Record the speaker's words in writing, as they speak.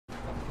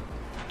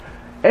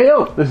Hey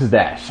yo, this is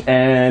Dash,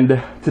 and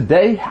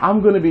today we're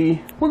gonna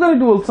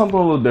do something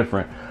a little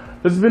different.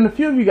 There's been a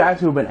few of you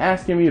guys who have been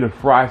asking me to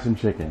fry some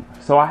chicken.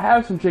 So I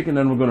have some chicken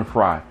that we're gonna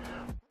fry.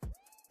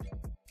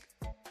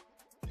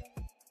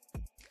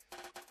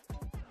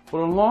 But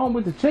along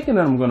with the chicken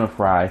that I'm gonna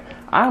fry,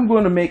 I'm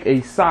gonna make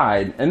a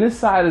side, and this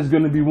side is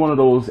gonna be one of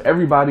those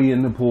everybody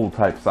in the pool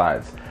type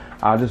sides.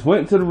 I just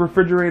went to the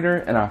refrigerator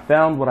and I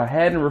found what I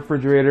had in the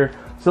refrigerator.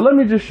 So let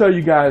me just show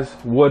you guys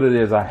what it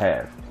is I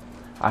have.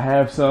 I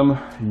have some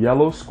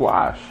yellow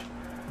squash.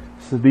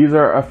 So these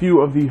are a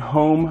few of the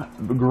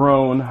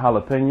homegrown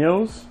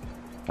jalapenos.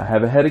 I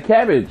have a head of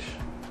cabbage,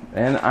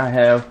 and I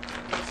have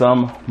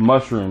some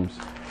mushrooms.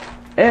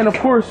 And of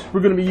course, we're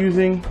gonna be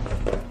using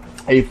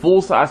a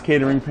full-size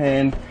catering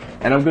pan,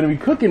 and I'm gonna be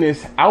cooking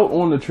this out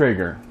on the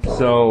Traeger.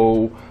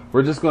 So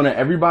we're just gonna,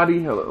 everybody,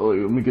 let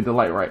me get the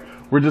light right.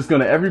 We're just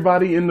gonna,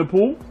 everybody in the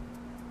pool,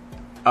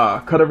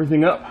 cut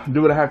everything up,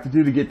 do what I have to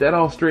do to get that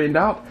all straightened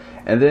out,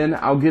 and then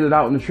I'll get it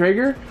out in the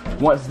Traeger.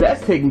 Once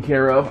that's taken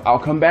care of, I'll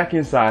come back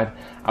inside.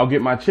 I'll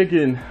get my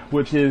chicken,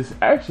 which is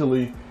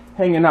actually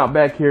hanging out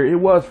back here. It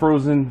was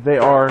frozen. They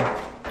are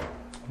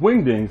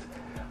wingdings.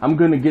 I'm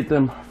gonna get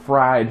them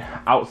fried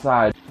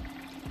outside.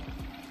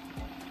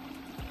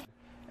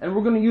 And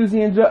we're gonna use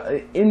the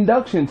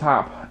induction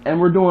top,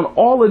 and we're doing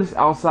all of this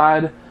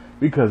outside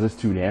because it's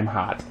too damn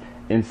hot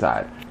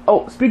inside.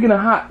 Oh, speaking of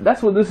hot,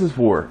 that's what this is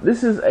for.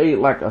 This is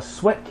like a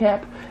sweat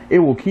cap. It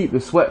will keep the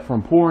sweat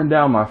from pouring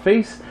down my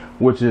face,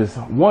 which is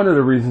one of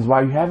the reasons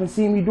why you haven't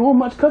seen me doing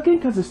much cooking,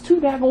 because it's too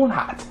daggone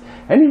hot.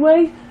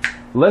 Anyway,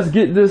 let's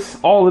get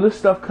all of this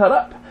stuff cut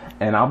up,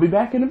 and I'll be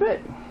back in a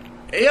bit.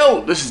 Hey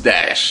yo, this is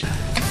Dash.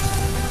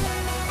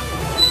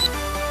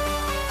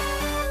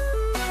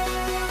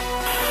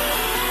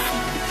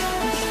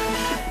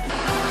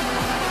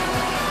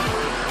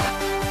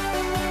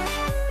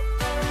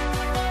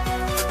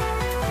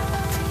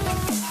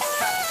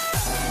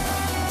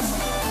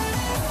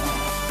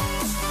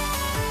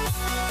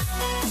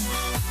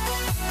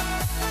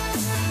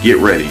 Get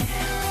ready.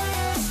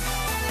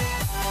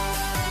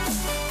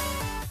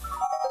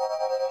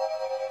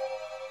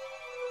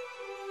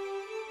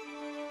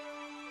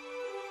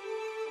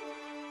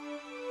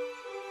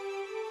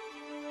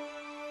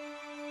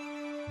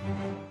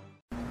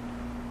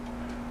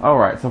 All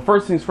right, so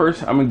first things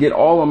first, I'm gonna get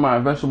all of my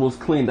vegetables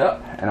cleaned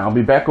up, and I'll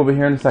be back over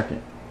here in a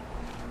second.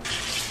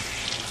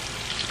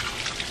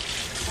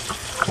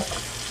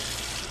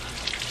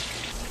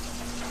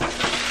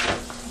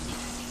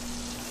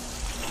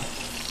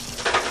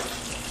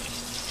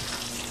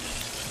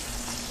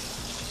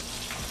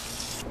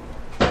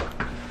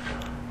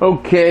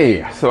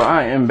 Okay, so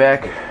I am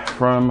back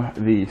from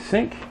the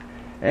sink,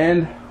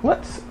 and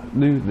let's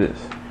do this.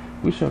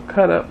 We shall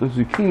cut up the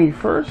zucchini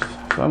first.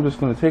 So I'm just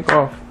going to take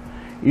off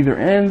either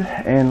end,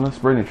 and let's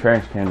bring the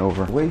trash can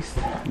over. Waste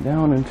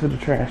down into the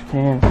trash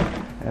can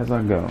as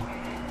I go.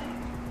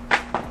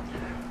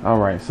 All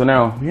right, so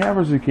now we have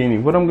our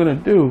zucchini. What I'm going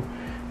to do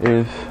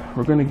is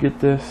we're going to get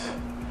the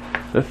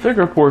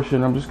thicker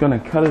portion. I'm just going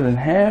to cut it in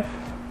half,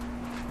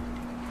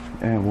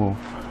 and we'll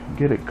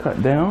get it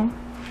cut down.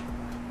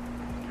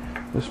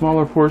 The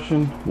smaller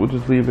portion, we'll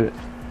just leave it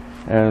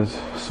as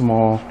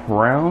small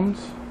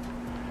rounds.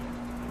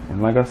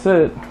 And like I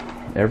said,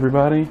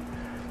 everybody,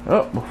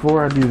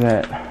 before I do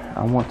that,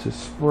 I want to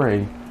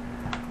spray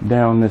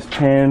down this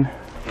pan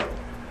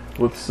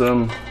with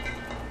some,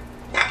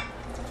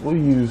 we'll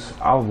use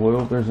olive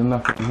oil. There's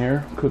enough in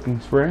here, cooking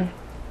spray.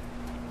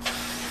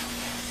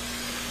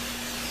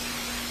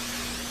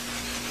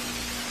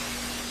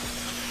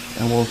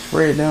 And we'll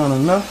spray it down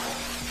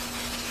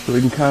enough so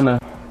we can kind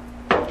of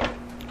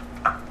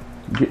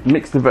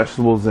mix the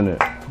vegetables in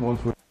it once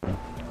we're done.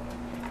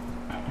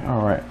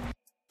 All right.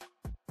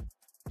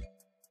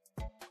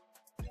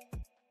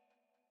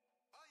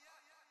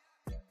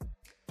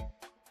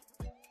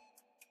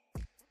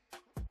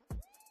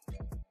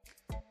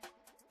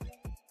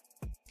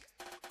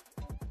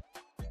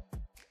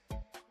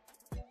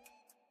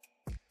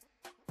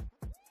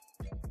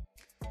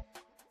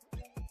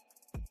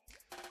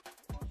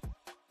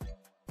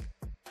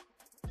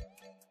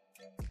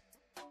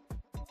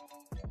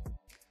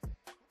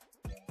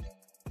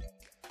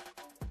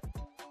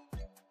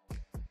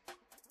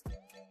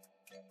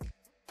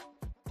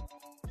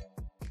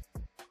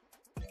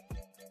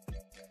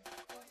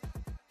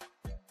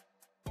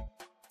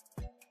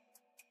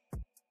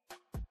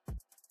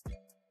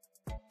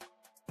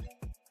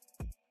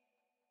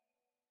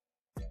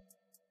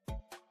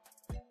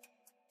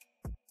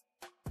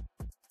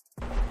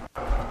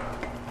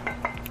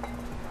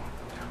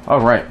 All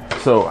right,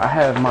 so I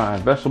have my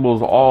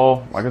vegetables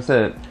all, like I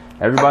said,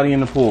 everybody in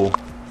the pool. Just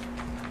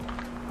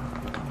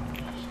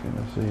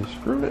gonna say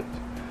screw it.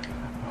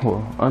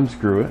 Well,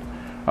 unscrew it.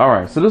 All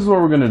right, so this is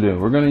what we're gonna do.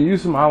 We're gonna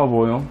use some olive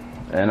oil,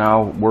 and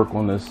I'll work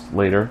on this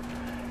later.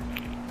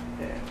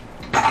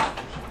 Put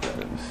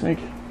that in the sink.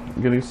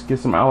 I'm gonna get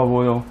some olive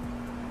oil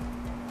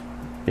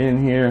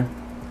in here,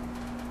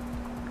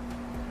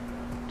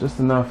 just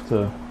enough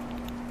to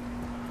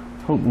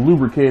help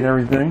lubricate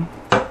everything.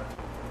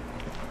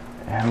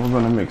 and we're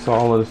going to mix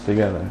all of this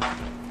together.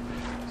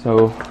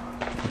 So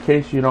in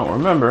case you don't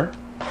remember,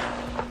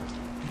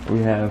 we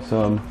have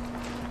some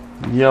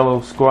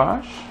yellow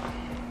squash,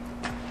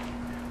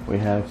 we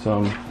have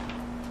some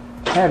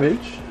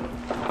cabbage,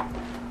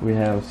 we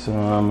have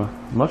some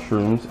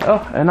mushrooms.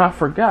 Oh, and I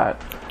forgot,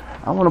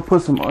 I want to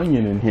put some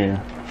onion in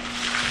here.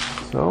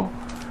 So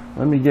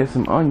let me get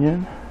some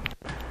onion.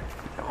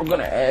 We're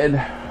gonna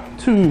add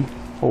 2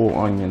 whole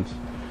onions.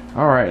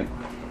 All right,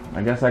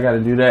 I guess I got to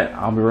do that.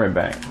 I'll be right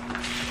back.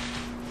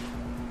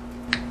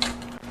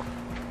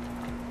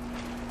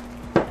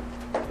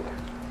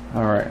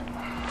 All right,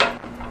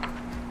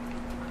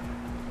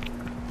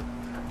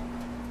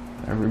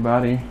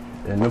 everybody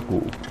in the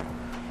pool.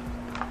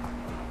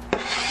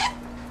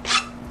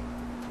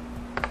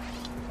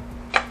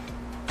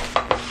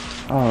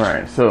 All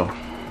right, so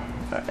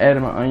I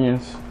added my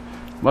onions,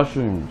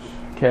 mushrooms,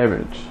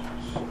 cabbage,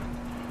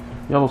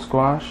 yellow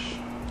squash,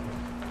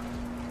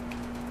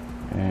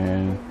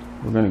 and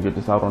we're gonna get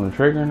this out on the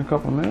trigger in a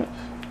couple minutes.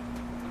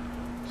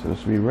 So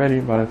this will be ready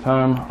by the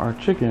time our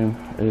chicken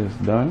is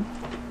done.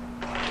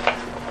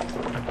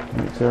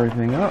 Mix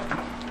everything up.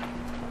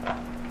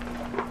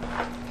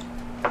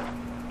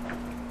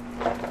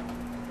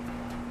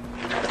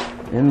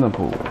 In the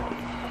pool.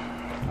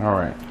 All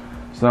right,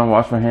 so now I'm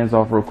wash my hands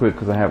off real quick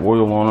because I have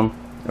oil on them.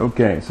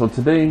 Okay, so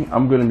today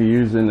I'm going to be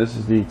using, this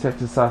is the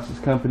Texas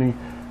Sausage Company.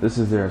 This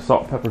is their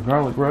salt, pepper,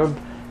 garlic rub,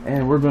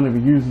 and we're going to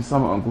be using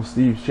some of Uncle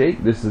Steve's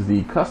shake. This is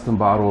the custom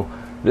bottle.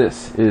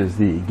 This is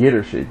the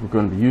Gator shake we're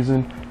going to be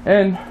using,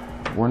 and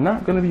we're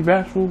not going to be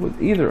bashful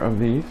with either of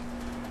these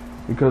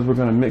because we're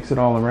going to mix it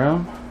all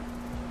around.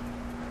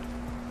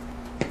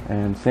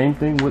 And same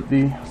thing with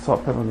the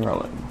salt, pepper,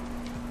 garlic.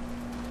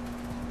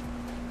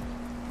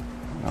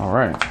 All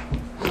right,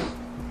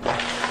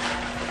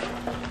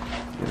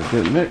 get a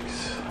good mix.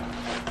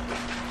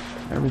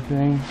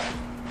 Everything.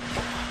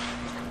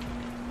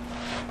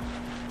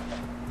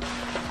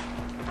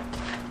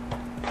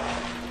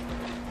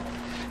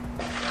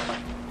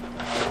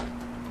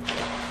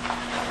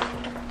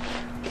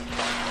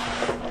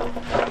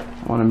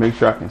 I want to make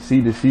sure I can see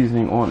the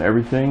seasoning on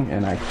everything,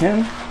 and I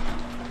can.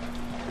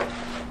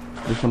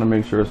 Just want to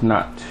make sure it's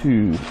not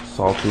too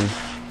salty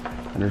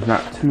and there's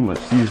not too much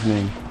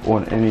seasoning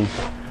on any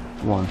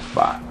one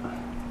spot.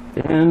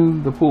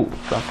 In the pool.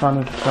 Stop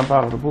trying to jump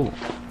out of the pool.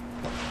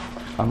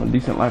 I'm a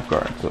decent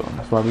lifeguard, so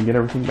that's why we get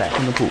everything back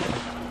in the pool.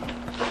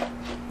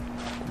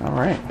 All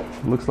right,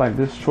 looks like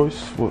this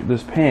choice, well,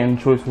 this pan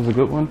choice was a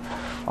good one.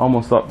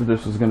 Almost thought that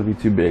this was going to be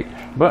too big,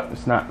 but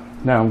it's not.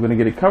 Now I'm going to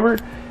get it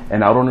covered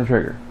and out on the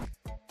trigger.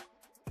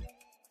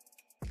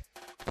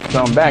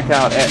 So I'm back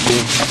out at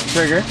the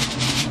trigger,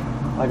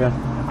 like I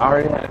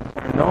already had it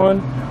turned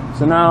on.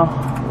 So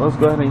now let's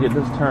go ahead and get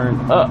this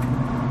turned up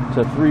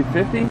to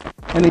 350.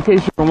 And in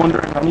case you're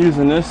wondering, I'm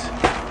using this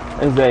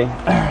as a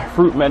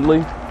fruit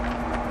medley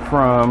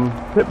from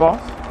Pit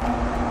Boss.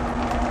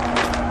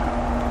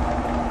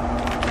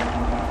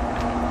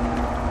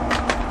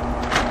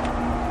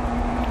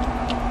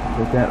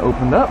 Get that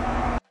opened up.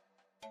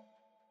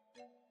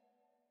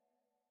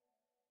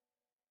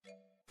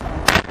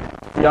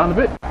 Beyond a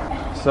bit.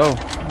 So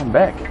I'm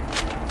back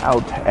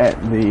out at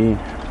the,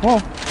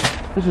 well,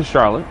 this is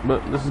Charlotte,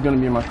 but this is going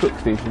to be my cook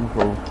station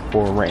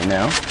for right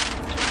now.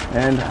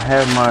 And I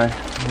have my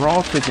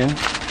raw chicken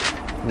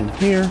in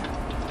here,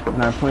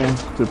 and I plan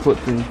to put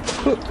the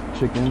cooked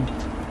chicken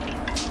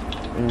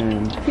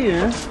in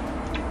here.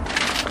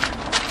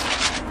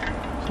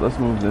 So let's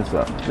move this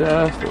up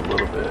just a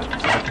little bit so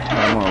I can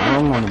have more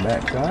room on the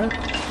back side.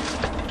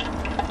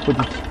 Put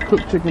the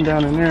cooked chicken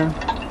down in there.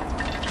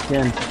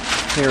 Again,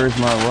 here is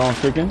my raw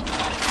chicken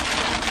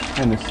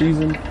and the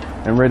seasoned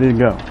and ready to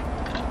go.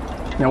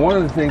 Now, one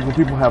of the things that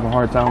people have a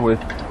hard time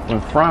with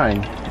when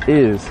frying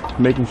is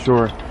making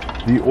sure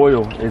the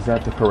oil is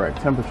at the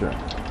correct temperature.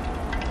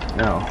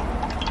 Now,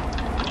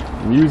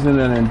 I'm using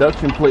an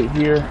induction plate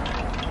here,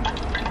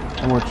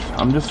 and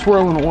I'm just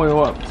swirling the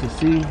oil up to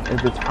see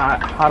if it's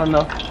hot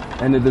enough,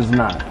 and it is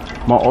not.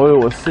 My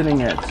oil is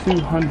sitting at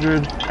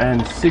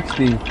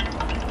 260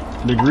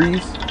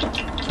 degrees.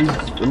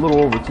 A little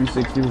over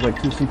 260. It was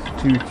like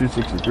 262,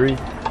 263.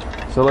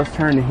 So let's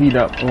turn the heat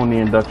up on the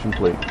induction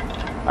plate.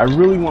 I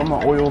really want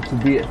my oil to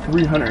be at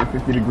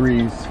 350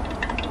 degrees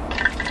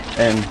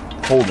and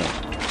holding.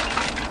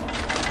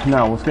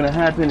 Now what's going to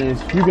happen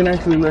is you can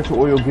actually let your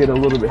oil get a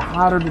little bit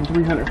hotter than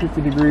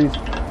 350 degrees,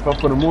 but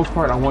for the most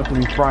part I want to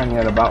be frying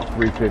at about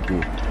 350.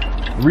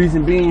 The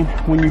reason being,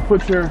 when you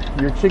put your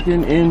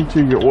chicken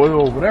into your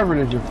oil, whatever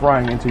it is you're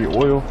frying into your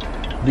oil,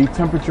 the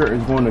temperature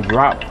is going to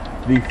drop.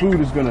 The food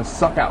is going to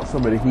suck out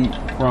some of the heat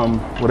from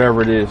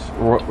whatever it is,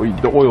 or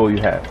the oil you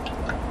have.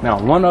 Now,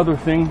 one other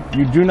thing,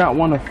 you do not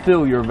want to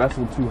fill your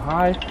vessel too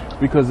high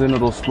because then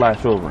it'll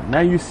splash over. Now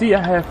you see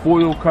I have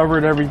foil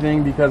covered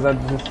everything because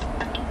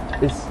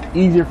it's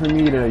easier for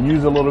me to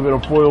use a little bit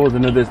of foil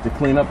than it is to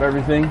clean up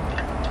everything,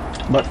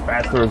 much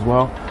faster as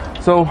well.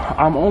 So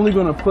I'm only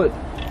going to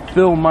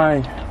fill my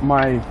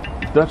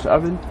Dutch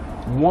oven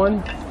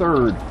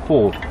 1/3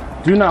 full.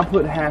 Do not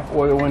put half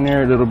oil in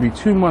there. It'll be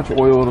too much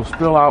oil. It'll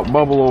spill out,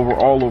 bubble over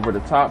all over the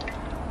top.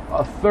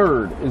 A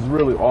third is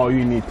really all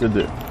you need to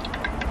do.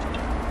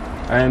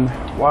 And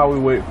while we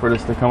wait for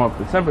this to come up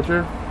to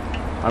temperature,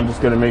 I'm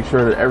just going to make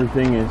sure that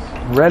everything is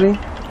ready.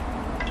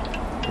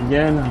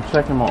 Again, I'm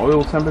checking my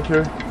oil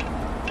temperature,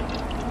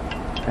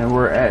 and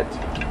we're at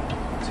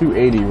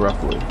 280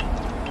 roughly.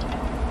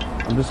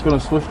 I'm just going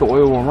to switch the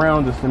oil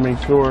around just to make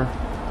sure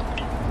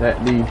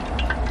that the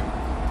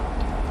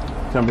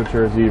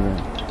temperature is even.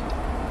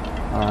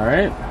 All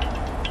right.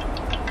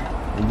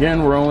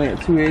 Again, we're only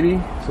at 280,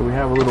 so we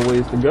have a little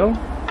ways to go.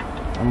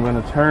 I'm going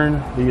to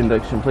turn the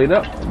induction plate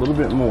up a little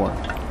bit more.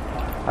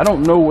 I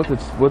don't know what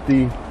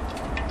the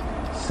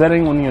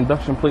setting on the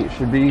induction plate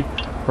should be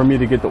for me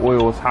to get the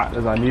oil as hot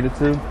as I need it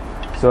to.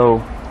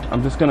 So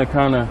I'm just going to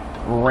kind of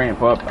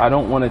ramp up. I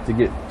don't want it to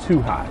get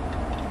too hot.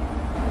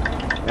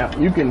 Now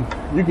you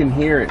can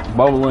hear it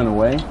bubbling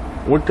away.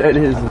 What that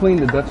is, I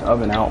cleaned the Dutch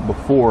oven out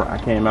before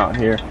I came out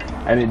here,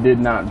 and it did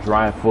not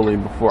dry fully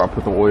before I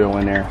put the oil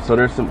in there. So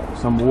there's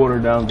some water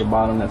down at the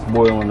bottom that's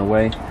boiling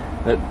away.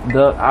 That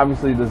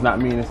obviously does not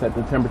mean it's at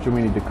the temperature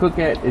we need to cook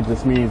at. It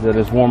just means that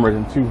it's warmer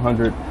than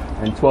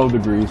 212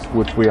 degrees,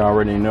 which we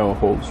already know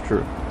holds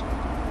true.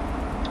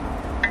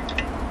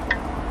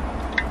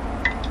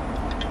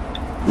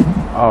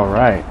 All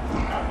right,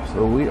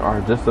 so we are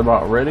just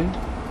about ready,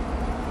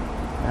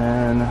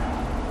 and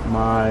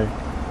my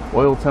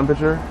oil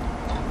temperature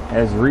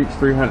has reached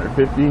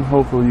 350.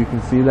 Hopefully you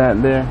can see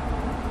that there.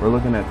 We're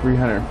looking at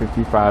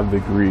 355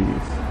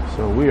 degrees.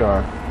 So we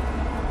are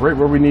right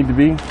where we need to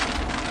be. So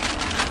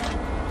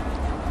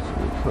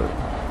we put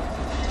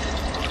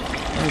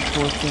nice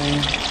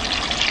portion.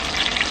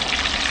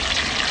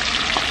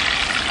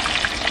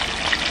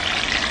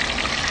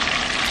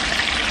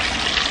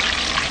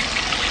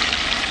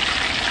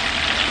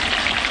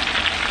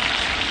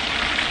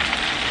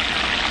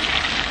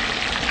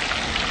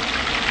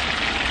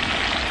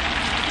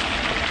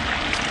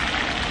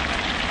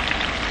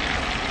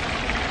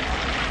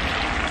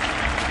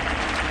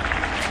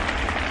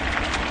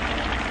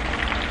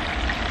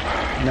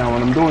 Now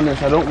when I'm doing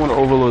this, I don't want to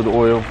overload the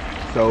oil,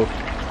 so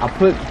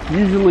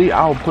usually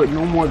I'll put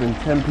no more than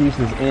 10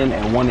 pieces in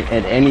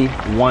at any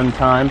one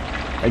time.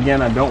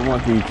 Again, I don't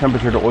want the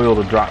temperature of the oil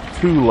to drop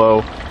too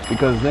low,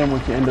 because then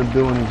what you end up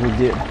doing is you'll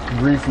get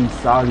greasy,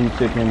 soggy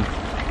chicken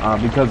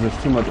because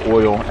there's too much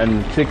oil,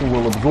 and the chicken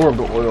will absorb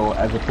the oil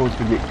as opposed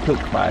to get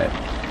cooked by it.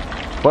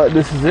 But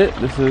this is it.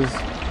 This is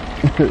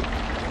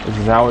this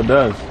is how it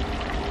does.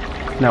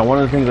 Now, one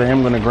of the things I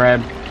am going to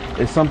grab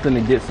is something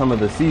to get some of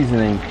the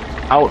seasoning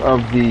out of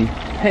the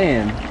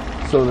pan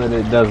so that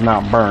it does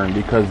not burn,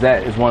 because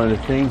that is one of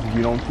the things, if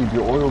you don't keep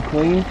your oil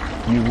clean,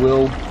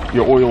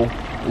 your oil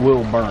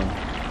will burn.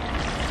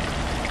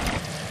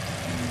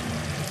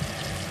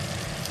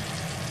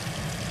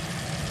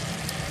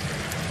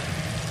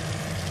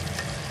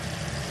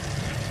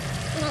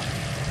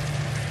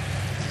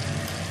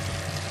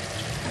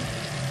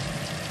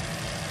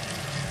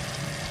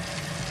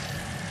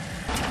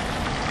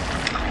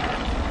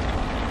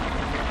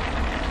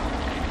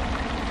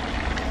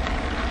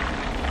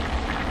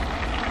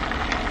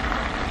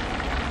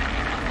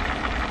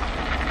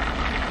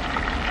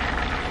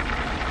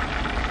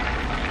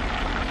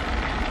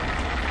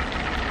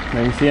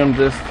 Now you see I'm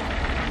just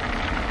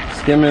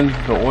skimming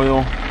the oil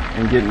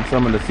and getting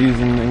some of the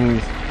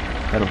seasonings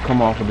that have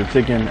come off of the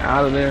chicken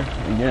out of there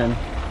again,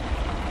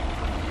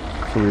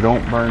 so we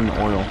don't burn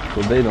the oil,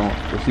 so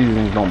the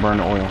seasonings don't burn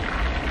the oil.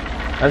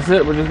 That's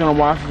it. We're just gonna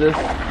wash this.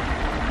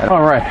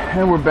 All right,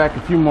 and we're back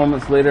a few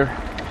moments later.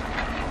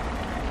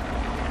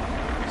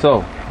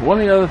 So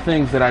one of the other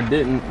things that I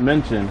didn't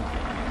mention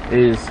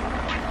is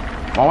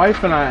my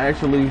wife and I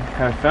actually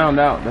have found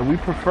out that we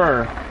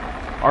prefer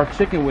our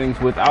chicken wings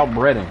without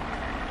breading.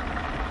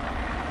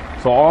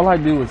 So all I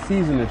do is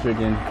season the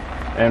chicken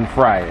and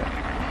fry it.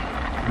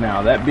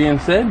 Now that being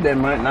said, that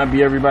might not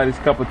be everybody's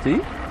cup of tea,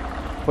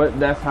 but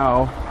that's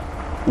how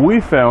we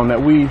found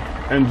that we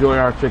enjoy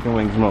our chicken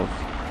wings most.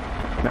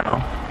 Now,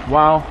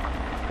 while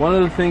one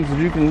of the things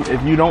is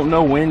if you don't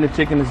know when the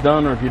chicken is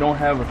done, or if you don't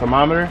have a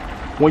thermometer,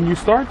 when you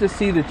start to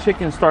see the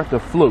chicken start to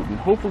float, and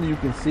hopefully you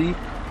can see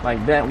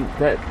like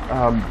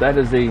that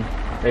is a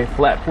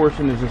flat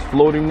portion is just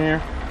floating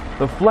there.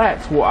 The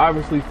flats will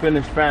obviously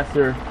finish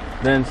faster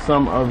than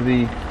some of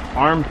the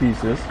arm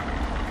pieces.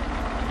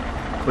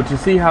 But you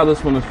see how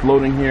this one is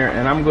floating here,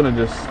 and I'm gonna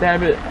just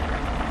stab it,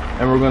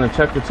 and we're gonna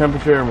check the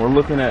temperature, and we're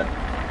looking at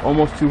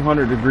almost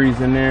 200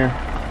 degrees in there.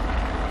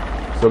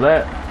 So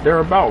that they're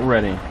about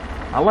ready.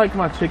 I like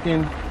my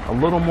chicken a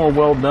little more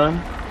well done.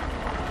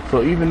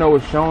 So even though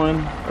it's showing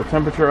a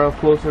temperature of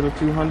closer to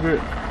 200,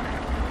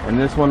 and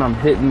this one I'm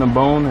hitting the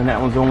bone, and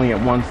that one's only at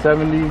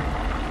 170.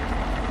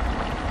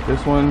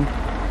 This one,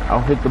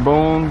 I'll hit the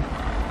bone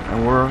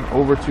and we're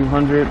over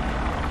 200.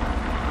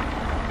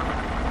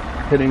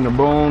 Hitting the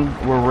bone,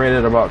 we're right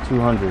at about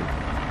 200.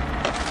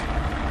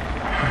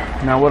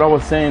 Now what I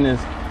was saying is,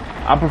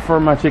 I prefer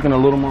my chicken a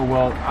little more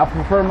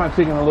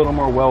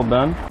well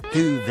done.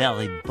 2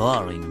 very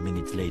boring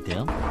minutes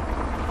later.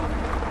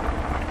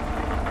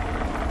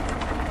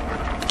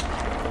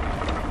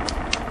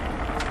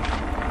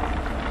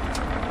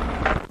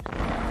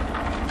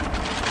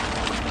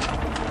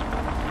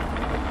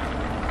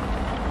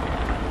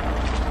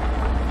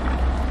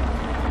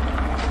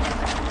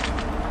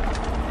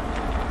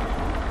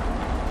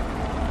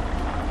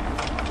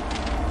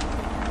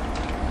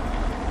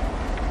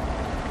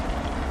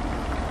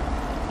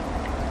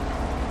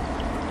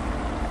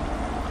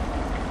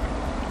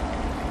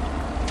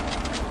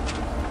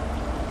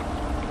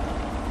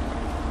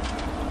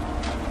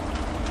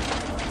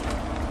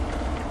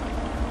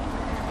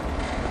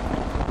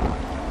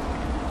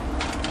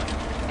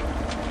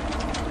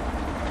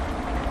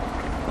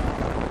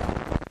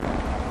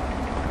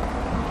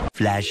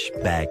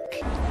 Flashback.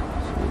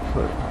 So we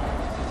put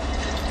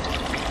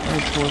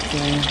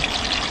thing.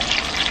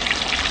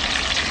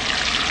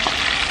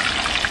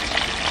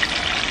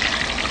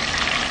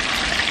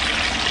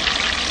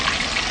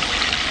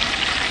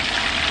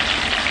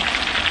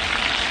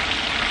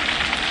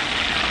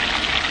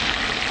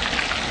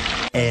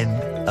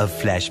 End of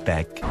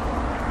flashback.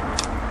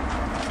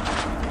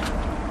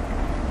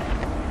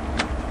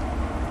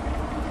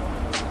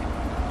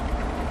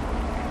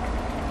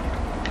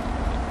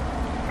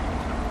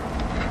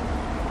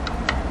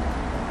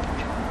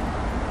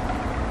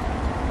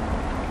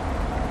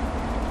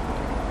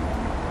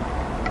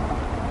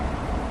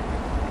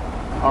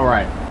 All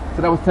right,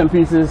 so that was 10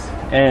 pieces,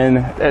 and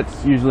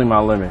that's usually my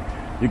limit.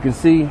 You can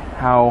see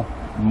how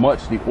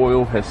much the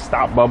oil has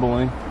stopped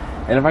bubbling.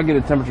 And if I get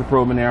a temperature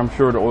probe in there, I'm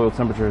sure the oil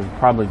temperature has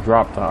probably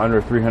dropped to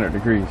under 300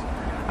 degrees.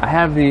 I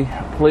have the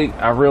plate,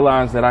 I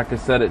realized that I could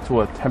set it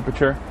to a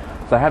temperature.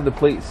 So I have the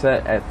plate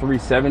set at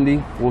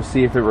 370. We'll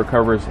see if it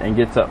recovers and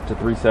gets up to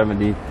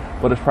 370,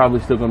 but it's probably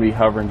still gonna be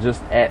hovering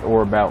just at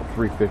or about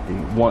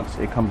 350 once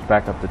it comes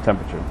back up to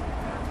temperature.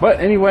 But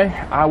anyway,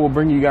 I will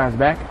bring you guys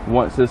back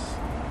once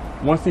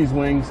these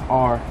wings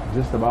are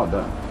just about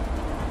done.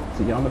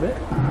 See you on the bit.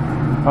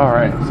 All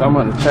right, so I'm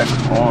gonna check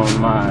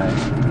on my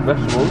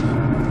vegetables.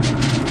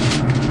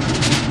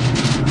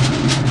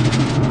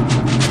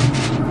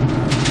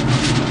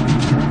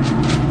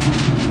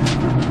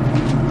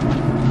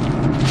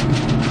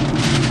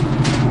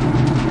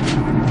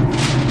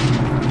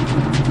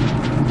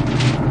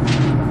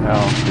 Now,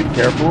 be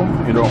careful.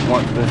 You don't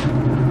want the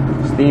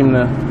steam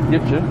to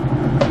get you.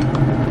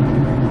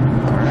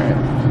 All right,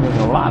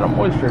 there's a lot of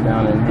moisture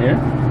down in here.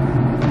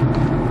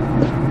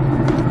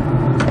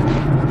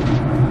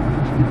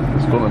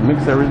 Just gonna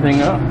mix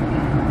everything up.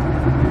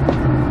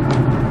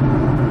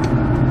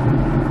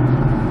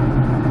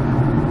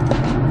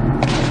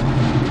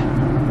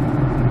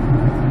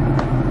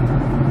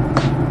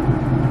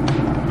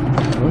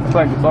 Looks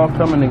like it's all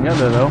coming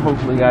together though.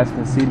 Hopefully you guys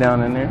can see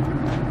down in there.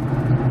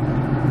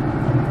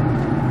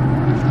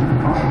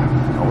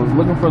 I was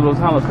looking for those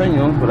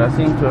jalapenos, but I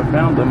seem to have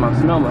found them. I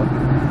smell them.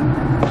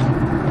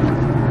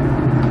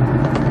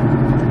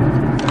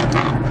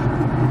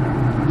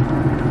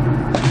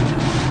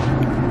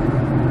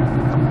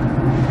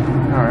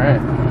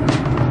 Alright.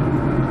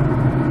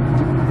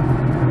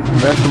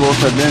 Vegetables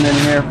have been in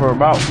here for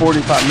about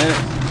 45 minutes.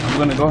 I'm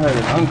going to go ahead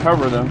and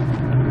uncover them.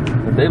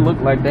 But they look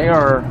like they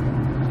are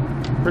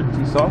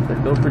pretty soft. They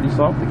feel pretty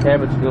soft. The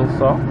cabbage feels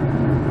soft.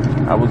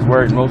 I was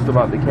worried most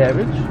about the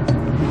cabbage.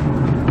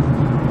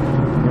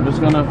 We're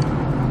just gonna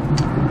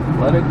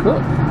let it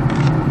cook.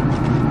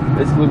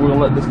 Basically, we're gonna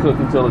let this cook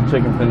until the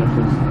chicken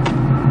finishes.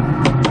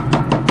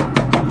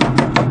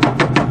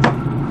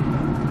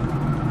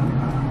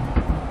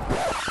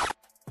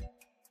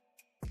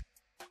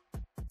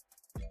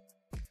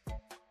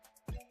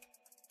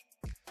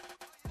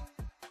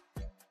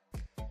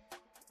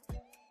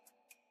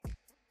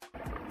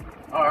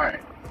 All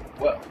right.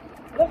 Well,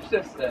 let's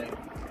just say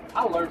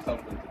I learned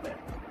something today,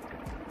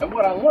 and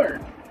what I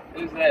learned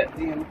is that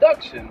the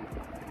induction,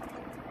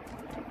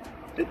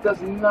 it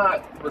does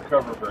not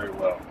recover very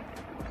well.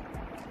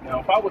 Now,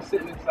 if I was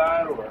sitting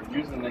inside or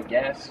using the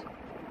gas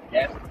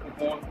to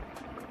cook on,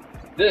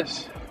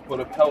 this would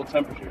have held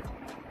temperature.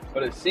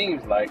 But it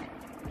seems like,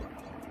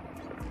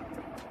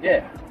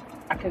 yeah,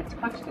 I can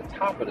touch the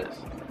top of this,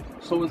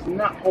 so it's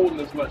not holding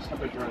as much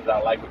temperature as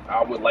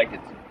I would like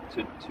it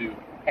to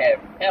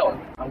have held.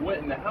 I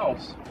went in the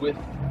house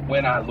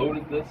when I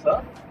loaded this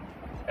up,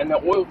 and the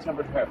oil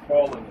temperature had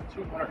fallen to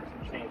 200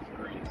 and change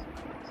degrees.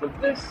 So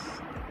this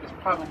is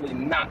probably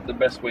not the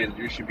best way that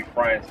you should be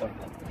frying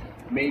something.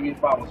 Maybe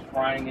if I was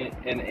frying it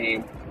in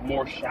a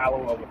more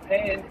shallow of a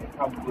pan, it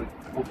probably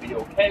would be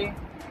okay.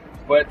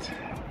 But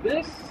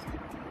this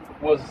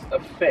was a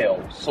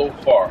fail so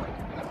far.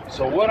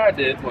 So what I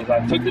did was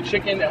I took the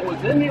chicken that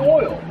was in the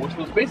oil, which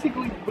was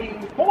basically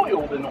being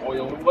boiled in the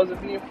oil. It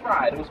wasn't being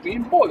fried, it was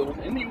being boiled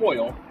in the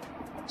oil.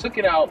 I took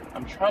it out.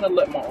 I'm trying to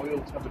let my oil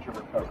temperature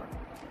recover.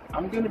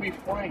 I'm going to be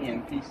frying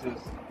in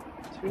pieces,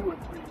 2 or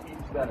 3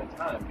 pieces at a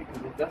time,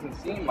 because it doesn't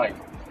seem like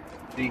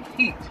the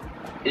heat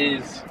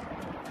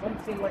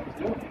doesn't seem like it's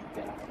doing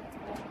anything.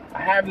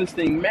 I have this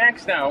thing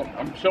maxed out.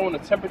 I'm showing the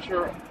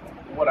temperature.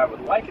 What I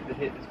would like it to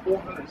hit is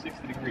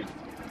 460 degrees.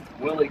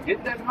 Will it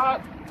get that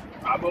hot?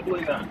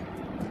 Probably not.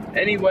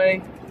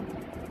 Anyway,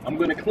 I'm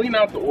going to clean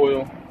out the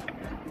oil,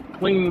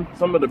 clean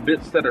some of the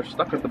bits that are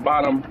stuck at the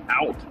bottom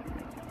out,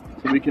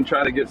 so we can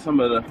try to get some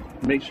of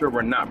the, make sure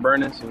we're not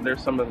burning. So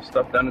there's some of the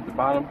stuff down at the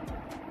bottom.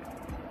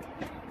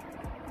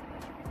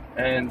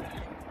 And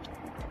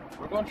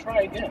we're going to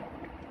try again.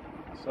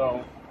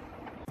 So,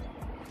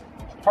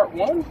 part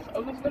 1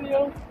 of this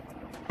video,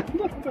 a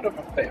little bit of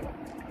a fail.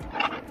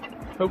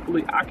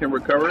 Hopefully I can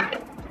recover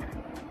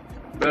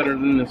better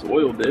than this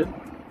oil did.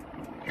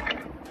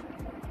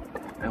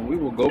 And we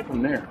will go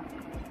from there.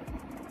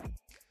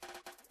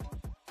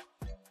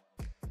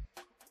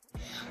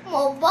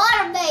 More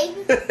butter,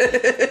 baby.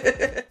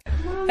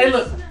 Hey,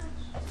 look,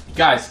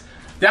 guys,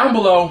 Down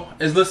below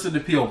is listed the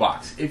P.O.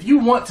 Box. If you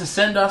want to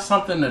send us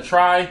something to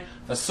try,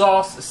 a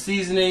sauce, a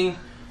seasoning,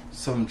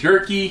 some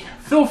jerky,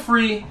 feel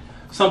free.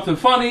 Something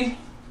funny,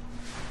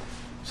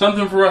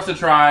 something for us to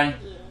try,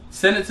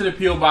 send it to the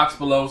P.O. Box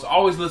below. It's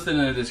always listed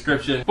in the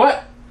description.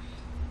 But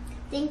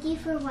thank you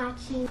for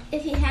watching.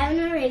 If you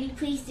haven't already,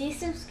 please do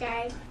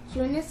subscribe.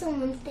 Join us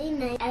on Wednesday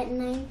night at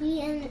 9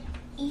 p.m.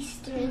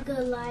 Eastern. Go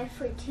live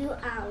for 2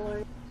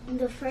 hours. In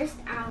the first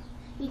hour,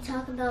 we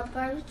talk about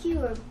barbecue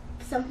or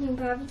something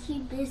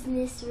barbecue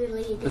business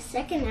related. The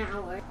second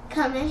hour,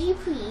 come as you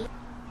please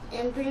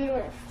and bring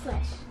your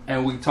flesh.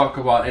 And we talk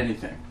about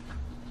anything.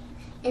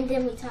 And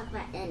then we talk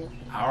about anything.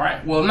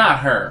 Alright, well not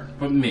her,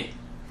 but me.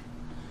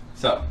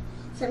 So.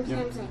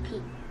 Sometimes I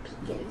peek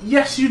in.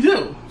 Yes, you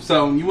do.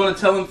 So you want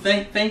to tell them,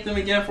 thank them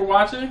again for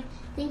watching?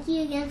 Thank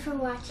you again for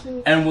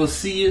watching. And we'll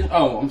see you.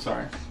 Oh, I'm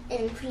sorry.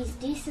 And please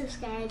do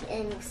subscribe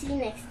and we'll see you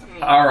next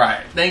time.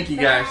 Alright, thank you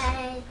guys.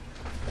 Bye.